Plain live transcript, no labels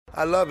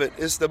I love it.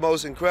 It's the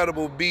most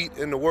incredible beat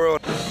in the world.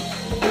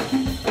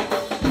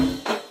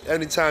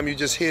 Anytime you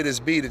just hear this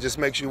beat, it just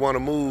makes you want to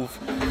move.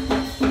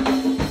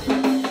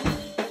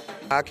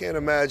 I can't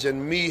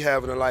imagine me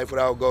having a life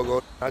without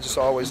go-go. I just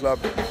always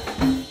loved it.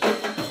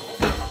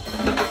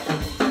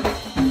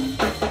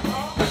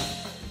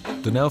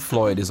 Donnell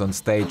Floyd is on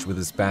stage with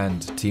his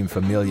band, Team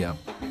Familia.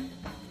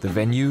 The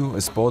venue,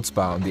 a sports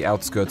bar on the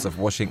outskirts of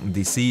Washington,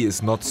 D.C.,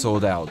 is not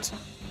sold out.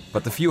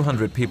 But the few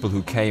hundred people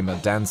who came are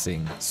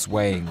dancing,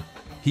 swaying,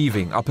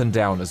 heaving up and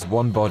down as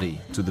one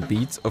body to the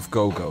beat of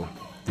go-go,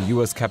 the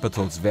U.S.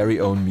 Capitol's very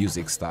own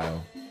music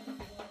style.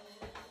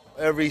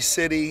 Every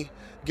city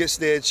gets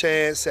their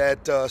chance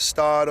at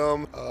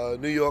stardom.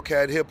 New York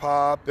had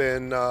hip-hop,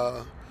 and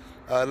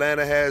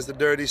Atlanta has the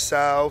Dirty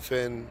South,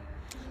 and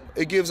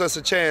it gives us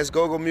a chance.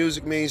 Go-go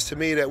music means to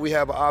me that we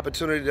have an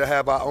opportunity to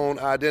have our own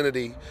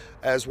identity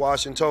as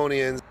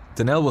Washingtonians.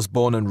 Donnell was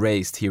born and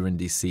raised here in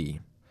D.C.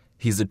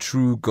 He's a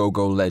true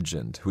go-go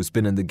legend who's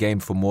been in the game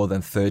for more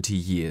than 30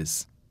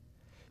 years.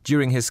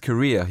 During his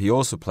career, he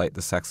also played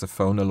the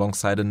saxophone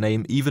alongside a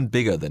name even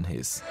bigger than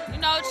his. You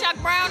know who Chuck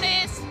Brown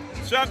is?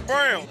 Chuck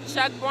Brown.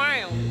 Chuck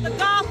Brown. The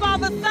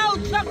Godfather soul,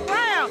 Chuck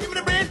Brown. Give it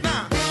a bit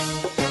now.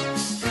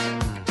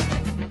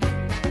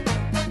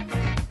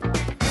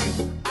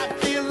 I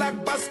feel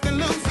like busting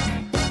loose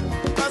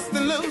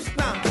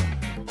now.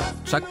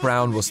 Chuck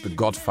Brown was the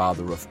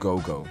godfather of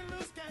go-go.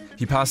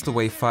 He passed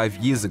away 5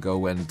 years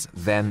ago, and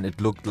then it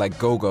looked like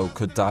go-go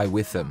could die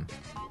with him.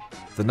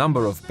 The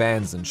number of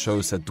bands and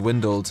shows had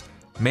dwindled.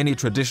 Many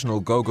traditional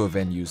go-go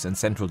venues in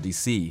central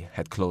D.C.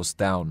 had closed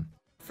down.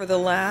 For the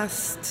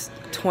last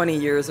 20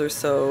 years or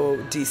so,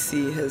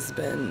 D.C. has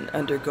been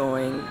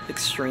undergoing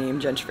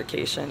extreme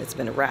gentrification. It's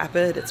been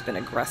rapid, it's been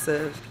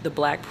aggressive. The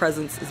black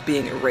presence is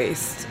being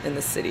erased in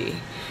the city.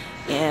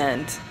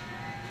 And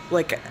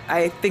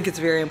I think it's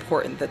very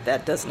important that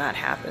that does not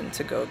happen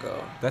to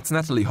go-go. That's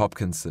Natalie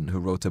Hopkinson, who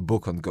wrote a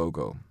book on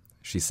go-go.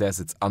 She says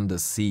it's under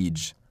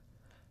siege.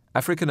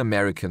 African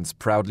Americans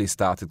proudly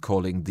started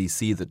calling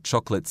D.C. the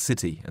Chocolate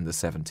City in the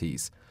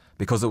 70s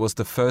because it was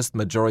the first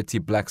majority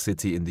black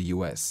city in the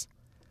U.S.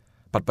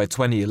 But by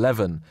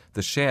 2011,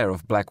 the share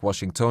of black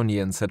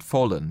Washingtonians had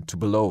fallen to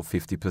below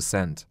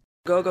 50%.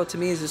 Go-go to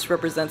me just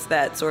represents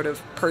that sort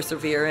of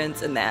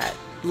perseverance and that,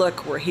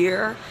 look, we're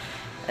here.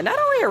 And not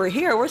only are we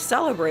here, we're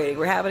celebrating.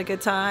 We're having a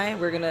good time.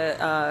 We're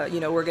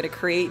gonna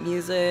create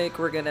music.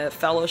 We're gonna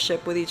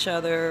fellowship with each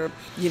other.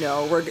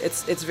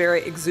 It's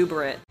very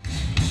exuberant.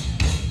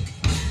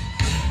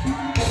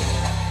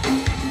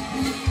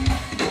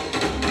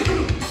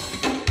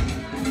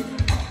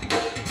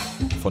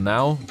 For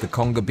now, the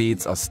conga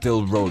beats are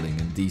still rolling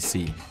in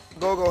D.C.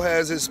 Go-go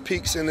has its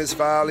peaks and its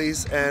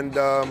valleys, and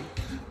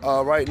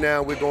right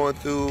now we're going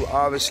through,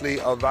 obviously,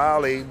 a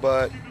valley,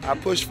 but I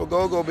push for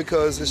go-go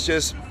because it's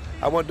just,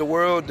 I want the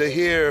world to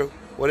hear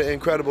what an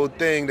incredible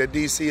thing that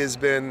D.C. has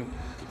been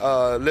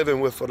living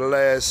with for the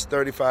last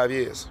 35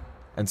 years.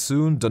 And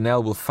soon,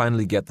 Donnell will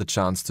finally get the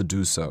chance to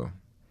do so.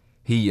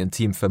 He and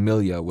Team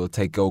Familia will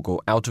take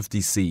go-go out of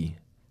D.C.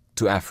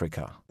 to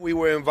Africa. We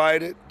were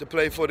invited to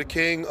play for the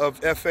king of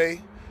FA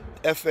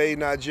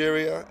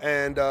Nigeria,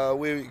 and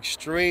we're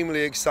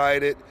extremely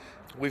excited.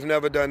 We've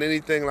never done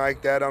anything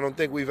like that. I don't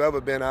think we've ever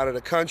been out of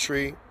the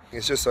country.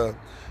 It's just a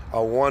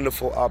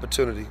wonderful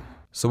opportunity.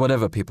 So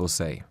whatever people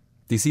say,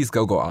 DC's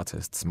go-go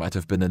artists might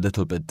have been a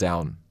little bit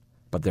down,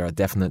 but they are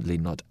definitely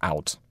not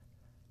out.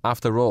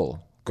 After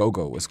all,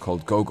 go-go is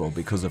called go-go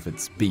because of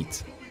its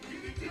beat.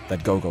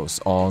 That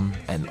go-goes on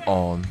and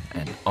on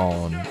and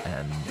on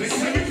and... They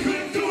say we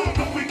couldn't do it,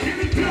 but we get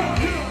it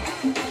done.